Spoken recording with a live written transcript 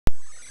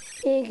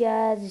Hey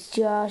guys, it's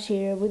Josh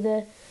here with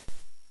a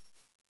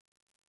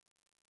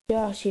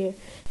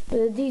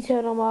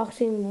detailed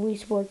unboxing of Wii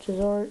Sports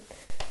Resort.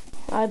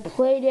 I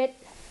played it,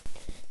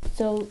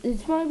 so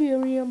this might be a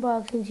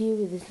re-unboxing to you,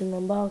 but this is an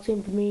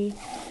unboxing for me.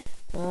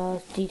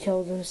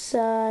 Details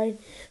inside,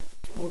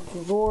 Wii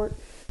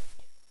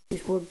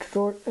Sports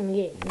Resort, and the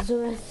game. So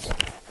let's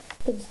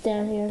put this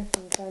down here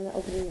and try to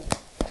open it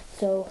up.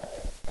 So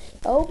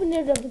I opened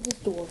it up at the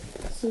store.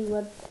 See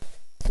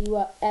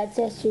what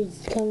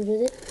accessories comes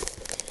with it.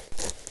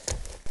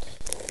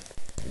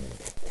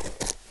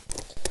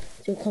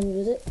 So it comes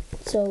with it.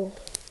 So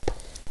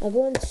I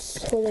go into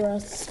Toys R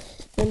Us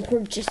and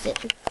purchase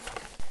it.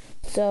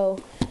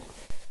 So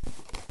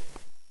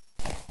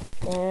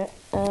then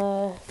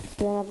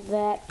after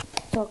that,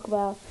 talk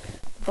about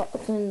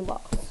what's in the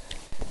box.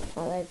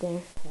 Not that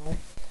there.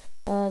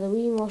 The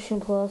Wii Motion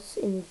Plus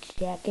in the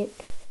jacket,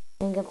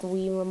 and got the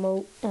Wii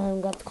remote,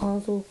 and got the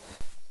console.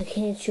 I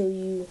can't show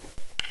you.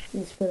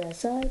 Let's put that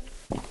aside.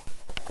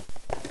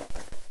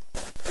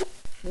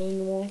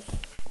 Manual.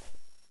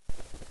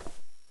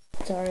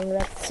 Sorry, I'm gonna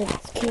have to set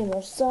this camera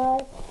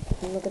aside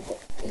and look at the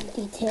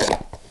detail.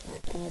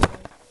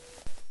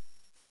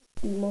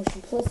 Wii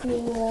Motion Plus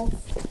manual.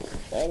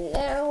 And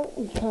now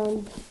we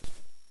come.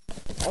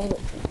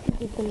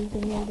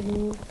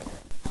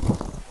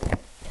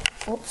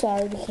 Oh,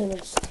 sorry, the camera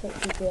just took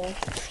me there.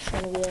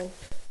 And again,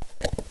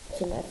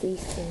 to my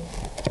face.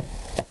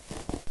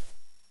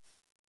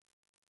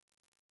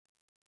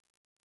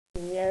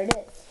 And there it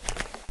is.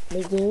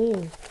 The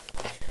game.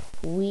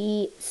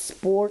 Wii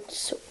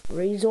Sports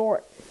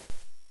Resort.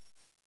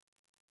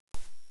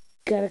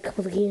 Got a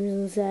couple of games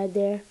inside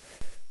there.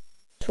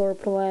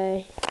 Short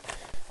play.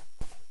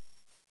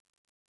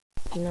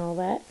 And all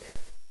that.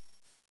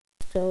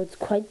 So it's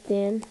quite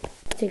thin.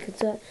 Take it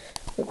to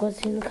look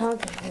what's in the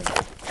contents.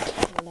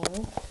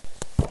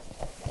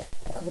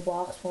 The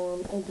box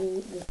form. I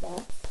do this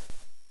box.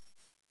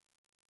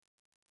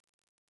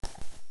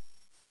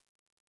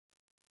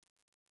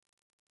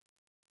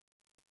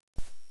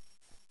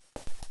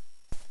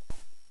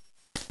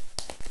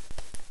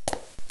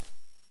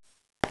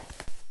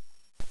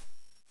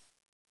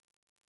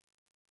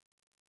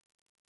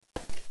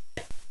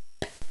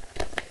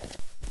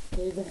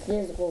 Here's the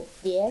physical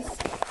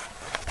disc.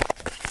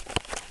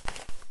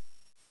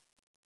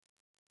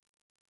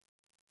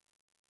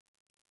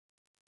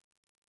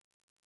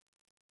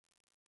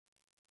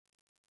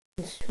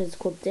 This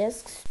physical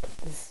discs,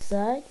 put this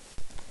aside.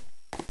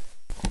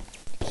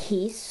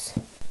 Case,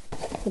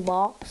 the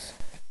box,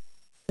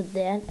 put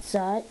that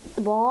side,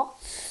 the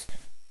box.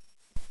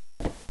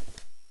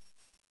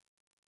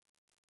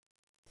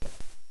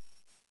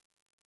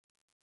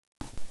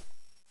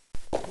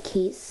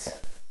 Case.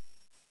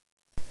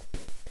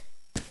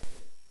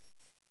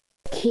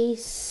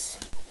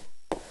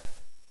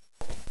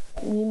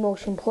 Wii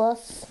Motion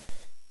Plus.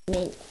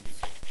 We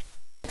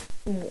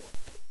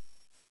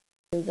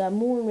got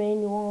more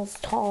manuals,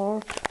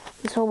 tar.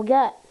 That's all we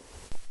got.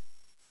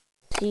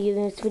 See you in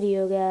the next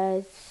video,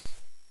 guys.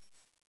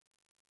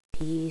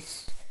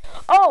 Peace.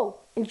 Oh,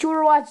 and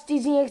sure to watch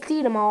Disney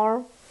XD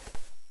tomorrow.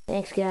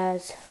 Thanks,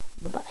 guys.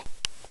 Bye-bye.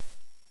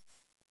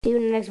 See you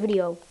in the next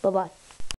video. Bye-bye.